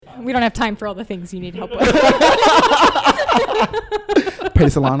We don't have time for all the things you need help with. Pay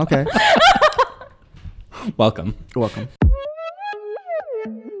Salon, okay. Welcome. You're welcome.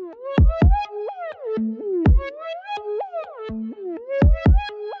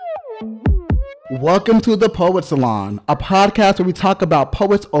 Welcome to the Poet Salon, a podcast where we talk about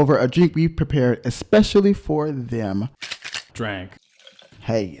poets over a drink we prepared especially for them. Drank.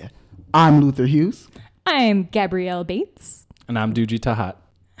 Hey, I'm Luther Hughes. I'm Gabrielle Bates. And I'm Duji Tahat.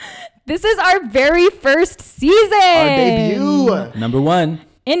 This is our very first season. Our debut. Number 1.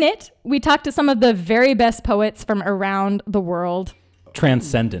 In it, we talk to some of the very best poets from around the world.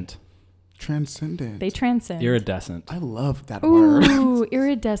 Transcendent. Transcendent. They transcend. Iridescent. I love that word. Ooh,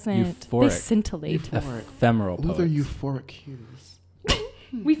 iridescent. Euphoric. They scintillate. Ephemeral poets. Luther euphoric hues.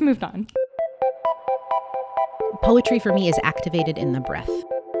 We've moved on. Poetry for me is activated in the breath.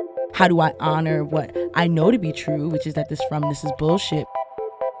 How do I honor what I know to be true, which is that this is bullshit?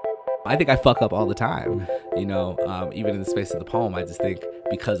 I think I fuck up all the time, even in the space of the poem. I just think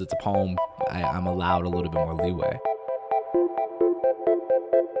because it's a poem, I'm allowed a little bit more leeway.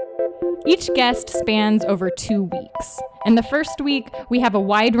 Each guest spans over 2 weeks. In the first week, we have a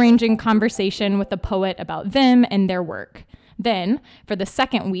wide-ranging conversation with the poet about them and their work. Then, for the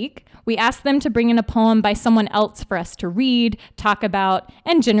second week, we ask them to bring in a poem by someone else for us to read, talk about,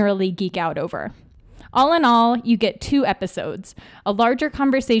 and generally geek out over. All in all, you get 2 episodes, a larger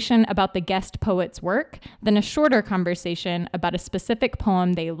conversation about the guest poet's work, then a shorter conversation about a specific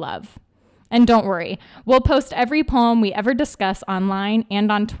poem they love. And don't worry, we'll post every poem we ever discuss online and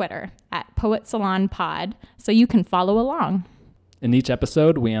on Twitter at Poet Salon Pod, so you can follow along. In each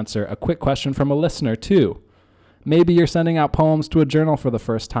episode, we answer a quick question from a listener, too. Maybe you're sending out poems to a journal for the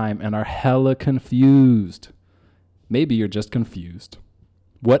first time and are hella confused. Maybe you're just confused.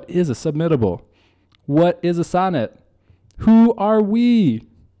 What is a submittable? What is a sonnet? Who are we?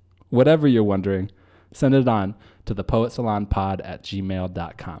 Whatever you're wondering, send it on to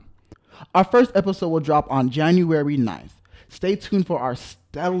thepoetsalonpod@gmail.com. Our first episode will drop on January 9th. Stay tuned for our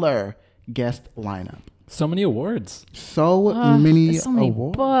stellar guest lineup. So many awards. So many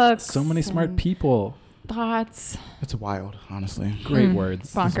awards. Books. So many smart people. Thoughts. It's wild, honestly. Great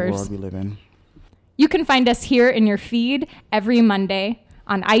words. Bonkers. This is the world we live in. You can find us here in your feed every Monday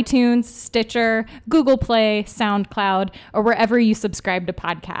on iTunes, Stitcher, Google Play, SoundCloud, or wherever you subscribe to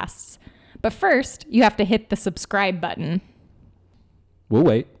podcasts. But first, you have to hit the subscribe button. We'll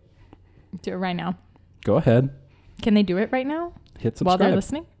wait. Do it right now. Go ahead. Can they do it right now? Hit While subscribe. they're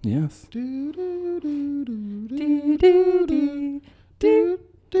listening? Yes.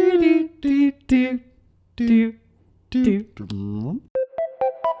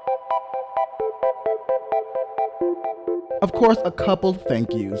 Of course, a couple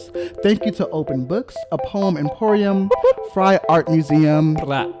thank yous. Thank you to Open Books, A Poem Emporium, Fry Art Museum,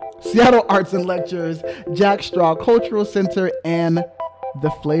 Seattle Arts and Lectures, Jack Straw Cultural Center, and The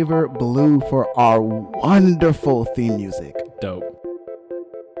Flavor Blue for our wonderful theme music. Dope.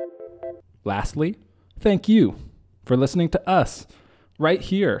 Lastly, thank you for listening to us right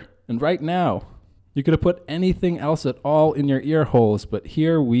here and right now. You could have put anything else at all in your ear holes, but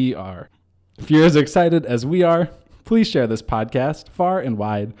here we are. If you're as excited as we are, please share this podcast far and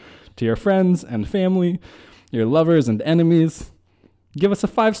wide to your friends and family, your lovers and enemies. Give us a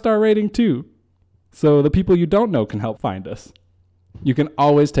 5-star rating too, so the people you don't know can help find us. You can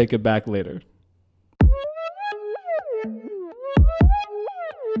always take it back later.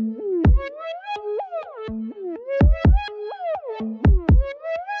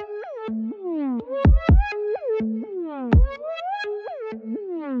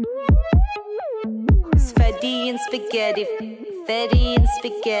 Fetty and spaghetti, fetty and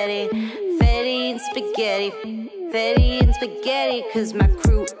spaghetti, fetty and spaghetti, fetty and spaghetti, 'cause my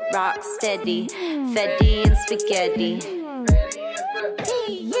crew rock steady, fetty and spaghetti.